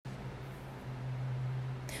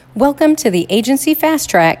Welcome to the Agency Fast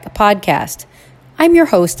Track podcast. I'm your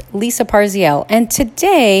host, Lisa Parziel, and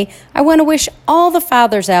today I want to wish all the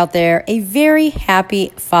fathers out there a very happy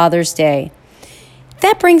Father's Day.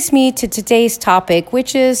 That brings me to today's topic,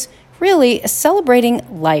 which is really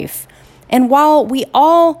celebrating life. And while we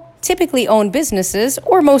all typically own businesses,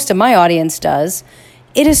 or most of my audience does,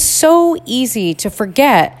 it is so easy to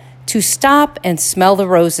forget to stop and smell the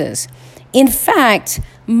roses. In fact,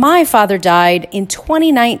 my father died in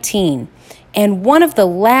 2019, and one of the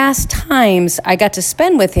last times I got to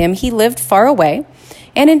spend with him, he lived far away.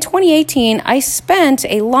 And in 2018, I spent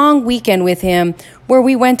a long weekend with him where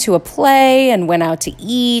we went to a play and went out to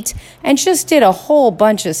eat and just did a whole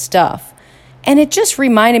bunch of stuff. And it just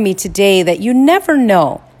reminded me today that you never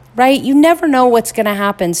know, right? You never know what's going to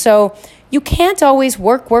happen. So you can't always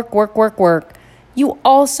work. You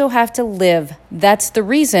also have to live. That's the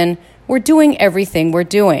reason we're doing everything we're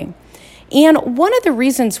doing. And one of the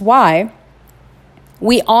reasons why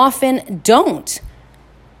we often don't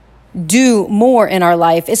do more in our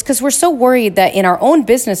life is because we're so worried that in our own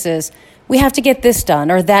businesses, we have to get this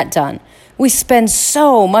done or that done. We spend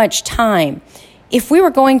so much time. If we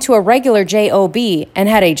were going to a regular job and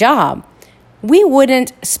had a job, we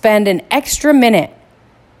wouldn't spend an extra minute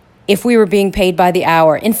if we were being paid by the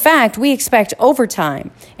hour. In fact, we expect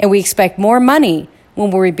overtime and we expect more money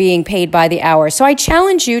when we're being paid by the hour. So I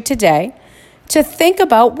challenge you today to think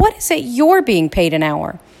about, what is it you're being paid an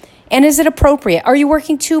hour? And is it appropriate? Are you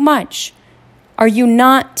working too much? Are you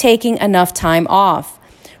not taking enough time off?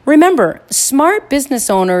 Remember, smart business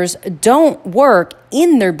owners don't work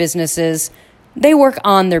in their businesses, they work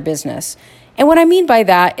on their business. And what I mean by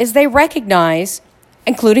that is they recognize,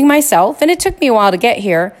 including myself, and it took me a while to get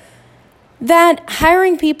here, that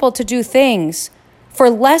hiring people to do things for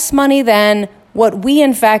less money than what we,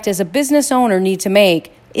 in fact, as a business owner need to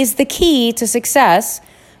make is the key to success,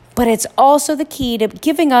 but it's also the key to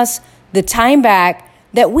giving us the time back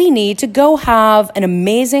that we need to go have an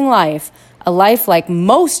amazing life, a life like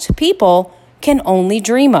most people can only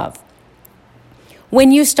dream of.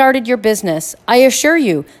 When you started your business, I assure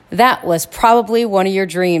you that was probably one of your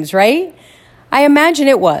dreams, right? I imagine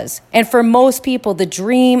it was. And for most people, the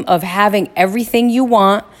dream of having everything you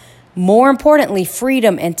want, more importantly,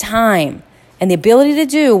 freedom and time, and the ability to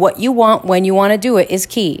do what you want when you want to do it is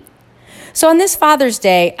key. So on this Father's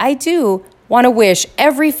Day, I do want to wish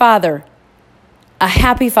every father a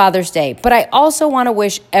happy Father's Day. But I also want to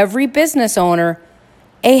wish every business owner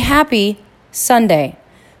a happy Sunday.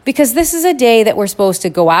 Because this is a day that we're supposed to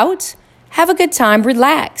go out, have a good time,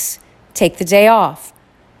 relax, take the day off.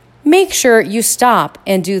 Make sure you stop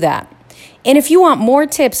and do that. And if you want more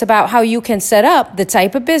tips about how you can set up the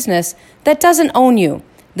type of business that doesn't own you,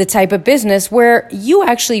 the type of business where you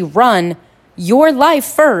actually run your life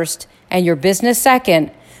first and your business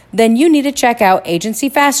second, then you need to check out Agency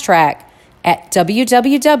Fast Track at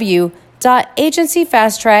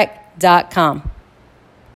www.agencyfasttrack.com.